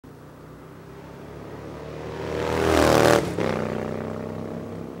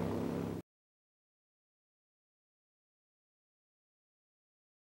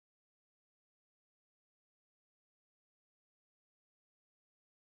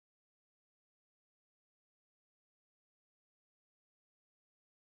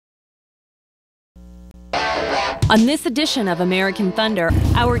On this edition of American Thunder,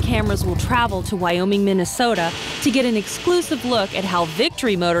 our cameras will travel to Wyoming, Minnesota to get an exclusive look at how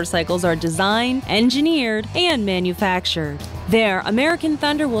Victory motorcycles are designed, engineered, and manufactured. There, American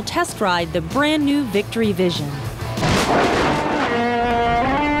Thunder will test ride the brand new Victory Vision.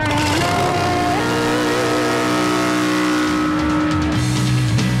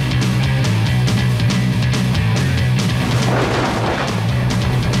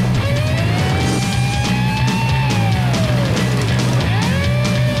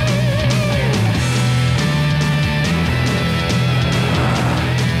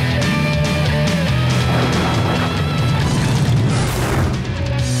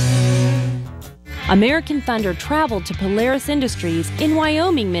 American Thunder traveled to Polaris Industries in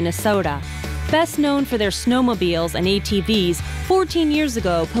Wyoming, Minnesota. Best known for their snowmobiles and ATVs, 14 years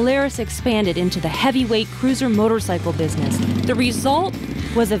ago, Polaris expanded into the heavyweight cruiser motorcycle business. The result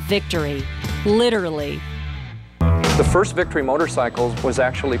was a victory, literally. The first Victory motorcycle was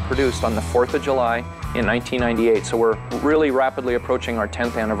actually produced on the 4th of July in 1998, so we're really rapidly approaching our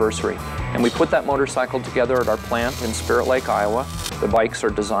 10th anniversary. And we put that motorcycle together at our plant in Spirit Lake, Iowa. The bikes are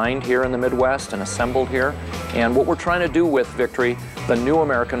designed here in the Midwest and assembled here. And what we're trying to do with Victory, the new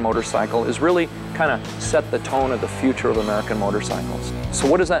American motorcycle, is really kind of set the tone of the future of American motorcycles. So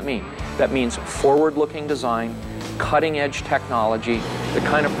what does that mean? That means forward-looking design, cutting-edge technology, the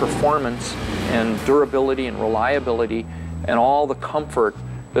kind of performance and durability and reliability and all the comfort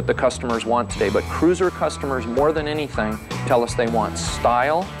that the customers want today. But cruiser customers, more than anything, tell us they want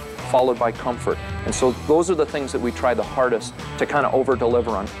style followed by comfort. And so those are the things that we try the hardest to kind of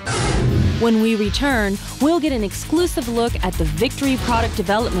over-deliver on. When we return, we'll get an exclusive look at the Victory Product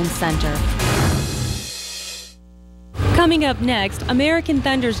Development Center. Coming up next, American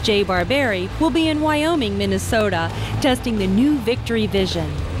Thunder's Jay Barberi will be in Wyoming, Minnesota, testing the new Victory Vision.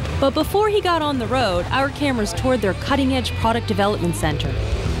 But before he got on the road, our cameras toured their cutting-edge product development center.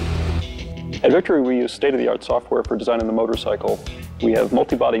 At Victory, we use state-of-the-art software for designing the motorcycle. We have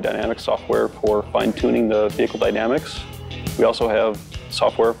multi-body dynamics software for fine-tuning the vehicle dynamics. We also have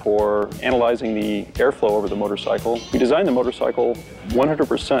software for analyzing the airflow over the motorcycle. We design the motorcycle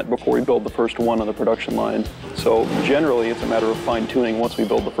 100% before we build the first one on the production line. So generally, it's a matter of fine-tuning once we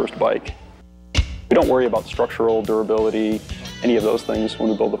build the first bike. We don't worry about structural durability, any of those things when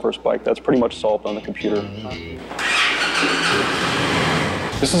we build the first bike. That's pretty much solved on the computer.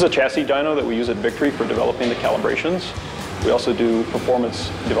 This is a chassis dyno that we use at Victory for developing the calibrations. We also do performance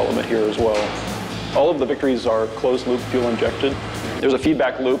development here as well. All of the Victorys are closed-loop fuel injected. There's a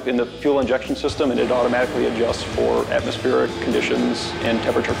feedback loop in the fuel injection system, and it automatically adjusts for atmospheric conditions and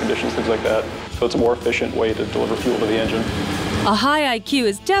temperature conditions, things like that. So it's a more efficient way to deliver fuel to the engine. A high IQ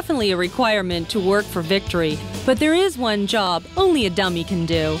is definitely a requirement to work for Victory, but there is one job only a dummy can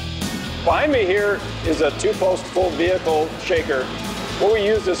do. Behind me here is a two-post full vehicle shaker. What we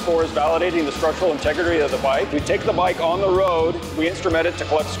use this for is validating the structural integrity of the bike. We take the bike on the road, we instrument it to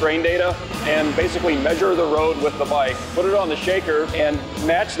collect strain data, and basically measure the road with the bike, put it on the shaker, and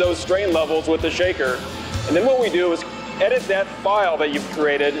match those strain levels with the shaker. And then what we do is edit that file that you've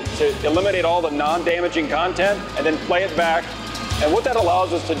created to eliminate all the non-damaging content, and then play it back. And what that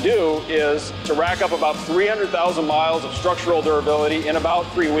allows us to do is to rack up about 300,000 miles of structural durability in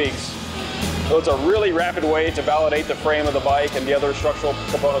about 3 weeks. So it's a really rapid way to validate the frame of the bike and the other structural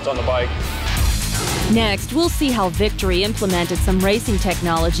components on the bike. Next, we'll see how Victory implemented some racing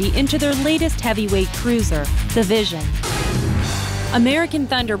technology into their latest heavyweight cruiser, the Vision. American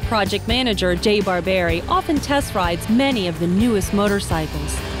Thunder project manager Jay Barberi often test rides many of the newest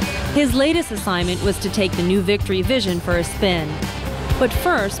motorcycles. His latest assignment was to take the new Victory Vision for a spin. But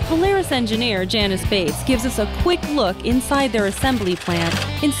first, Polaris engineer Janice Bates gives us a quick look inside their assembly plant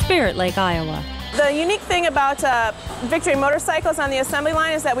in Spirit Lake, Iowa. The unique thing about Victory motorcycles on the assembly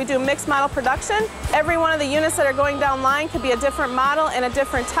line is that we do mixed model production. Every one of the units that are going down line could be a different model and a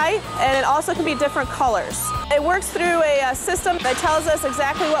different type, and it also can be different colors. It works through a system that tells us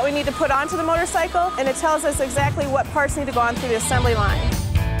exactly what we need to put onto the motorcycle, and it tells us exactly what parts need to go on through the assembly line.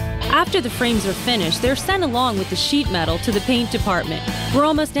 After the frames are finished, they're sent along with the sheet metal to the paint department, where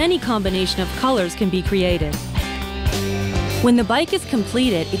almost any combination of colors can be created. When the bike is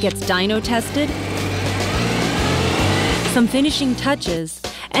completed, it gets dyno tested, some finishing touches,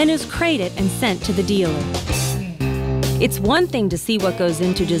 and is crated and sent to the dealer. It's one thing to see what goes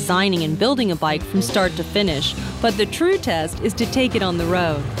into designing and building a bike from start to finish, but the true test is to take it on the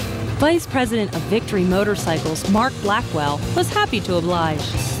road. Vice President of Victory Motorcycles, Mark Blackwell, was happy to oblige.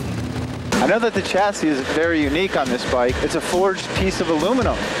 I know that the chassis is very unique on this bike. It's a forged piece of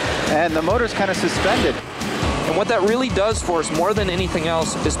aluminum, and the motor's kind of suspended. And what that really does for us more than anything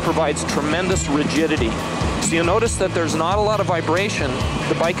else is provides tremendous rigidity. So you'll notice that there's not a lot of vibration.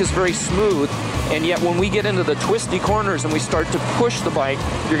 The bike is very smooth, and yet when we get into the twisty corners and we start to push the bike,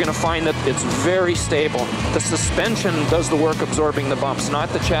 you're going to find that it's very stable. The suspension does the work absorbing the bumps, not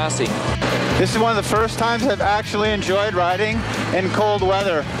the chassis. This is one of the first times I've actually enjoyed riding in cold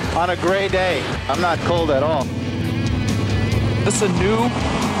weather on a gray day. I'm not cold at all. This is a new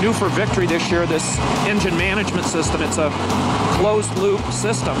for Victory this year, this engine management system. It's a closed loop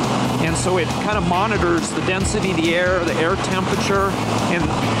system, and so it kind of monitors the density of the air temperature, and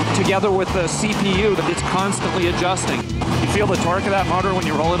together with the CPU, that it's constantly adjusting. You feel the torque of that motor when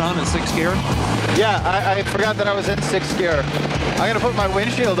you roll it on in 6th gear? Yeah, I forgot that I was in 6th gear. I'm gonna put my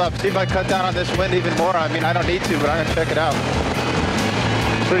windshield up, see if I cut down on this wind even more. I mean, I don't need to, but I'm gonna check it out.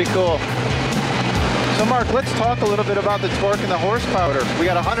 Pretty cool. So Mark, let's talk a little bit about the torque and the horsepower. We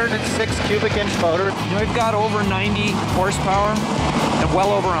got a 106 cubic inch motor. We've got over 90 horsepower and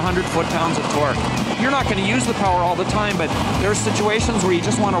well over 100 foot-pounds of torque. You're not going to use the power all the time, but there's situations where you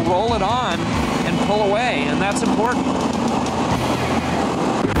just want to roll it on and pull away, and that's important.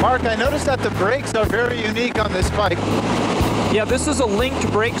 Mark, I noticed that the brakes are very unique on this bike. Yeah, this is a linked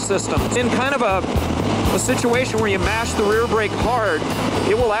brake system. In kind of a situation where you mash the rear brake hard,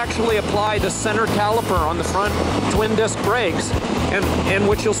 it will actually apply the center caliper on the front twin disc brakes, and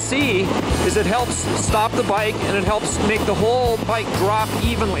what you'll see is it helps stop the bike and it helps make the whole bike drop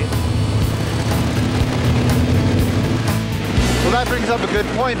evenly. Well, that brings up a good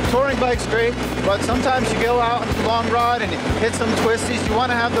point. Touring bike's great, but sometimes you go out on a long ride and you hit some twisties. You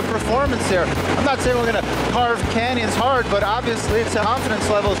want to have the performance there. I'm not saying we're going to carve canyons hard, but obviously its confidence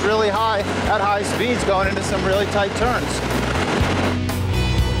level is really high at high speeds going into some really tight turns.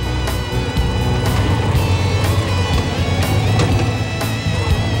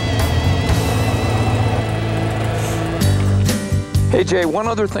 Hey Jay, one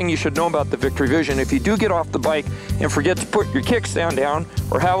other thing you should know about the Victory Vision: if you do get off the bike and forget to put your kickstand down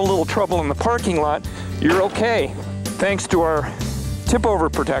or have a little trouble in the parking lot, you're okay, thanks to our tip-over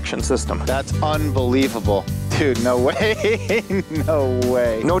protection system. That's unbelievable. Dude, no way, no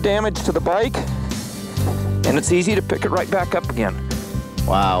way. No damage to the bike, and it's easy to pick it right back up again.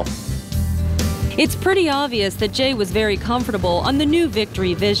 Wow. It's pretty obvious that Jay was very comfortable on the new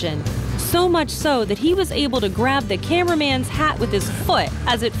Victory Vision. So much so that he was able to grab the cameraman's hat with his foot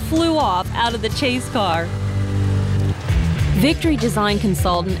as it flew off out of the chase car. Victory design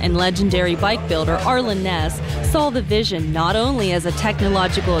consultant and legendary bike builder Arlen Ness saw the Vision not only as a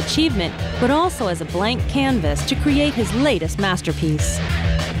technological achievement, but also as a blank canvas to create his latest masterpiece.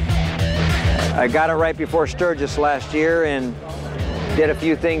 I got it right before Sturgis last year and did a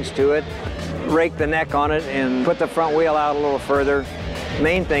few things to it. Raked the neck on it and put the front wheel out a little further.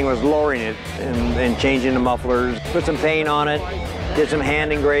 Main thing was lowering it and changing the mufflers. Put some paint on it, did some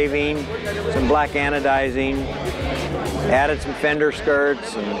hand engraving, some black anodizing, added some fender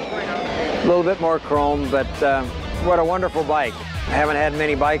skirts and a little bit more chrome, but what a wonderful bike. I haven't had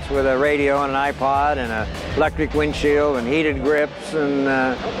many bikes with a radio and an iPod and an electric windshield and heated grips and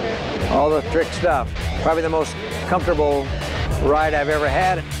all the trick stuff. Probably the most comfortable ride I've ever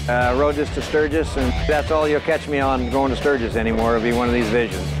had. Rode this to Sturgis, and that's all you'll catch me on going to Sturgis anymore. It'll be one of these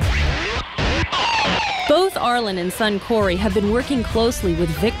Visions. Both Arlen and son Corey have been working closely with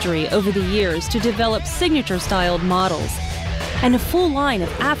Victory over the years to develop signature-styled models and a full line of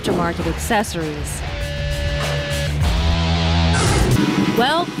aftermarket accessories.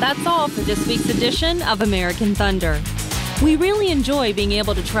 Well, that's all for this week's edition of American Thunder. We really enjoy being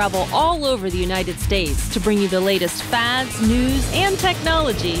able to travel all over the United States to bring you the latest fads, news, and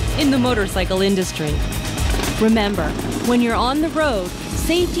technology in the motorcycle industry. Remember, when you're on the road,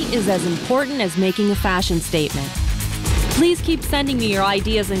 safety is as important as making a fashion statement. Please keep sending me your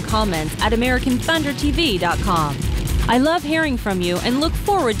ideas and comments at AmericanThunderTV.com. I love hearing from you and look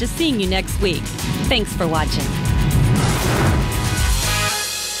forward to seeing you next week. Thanks for watching.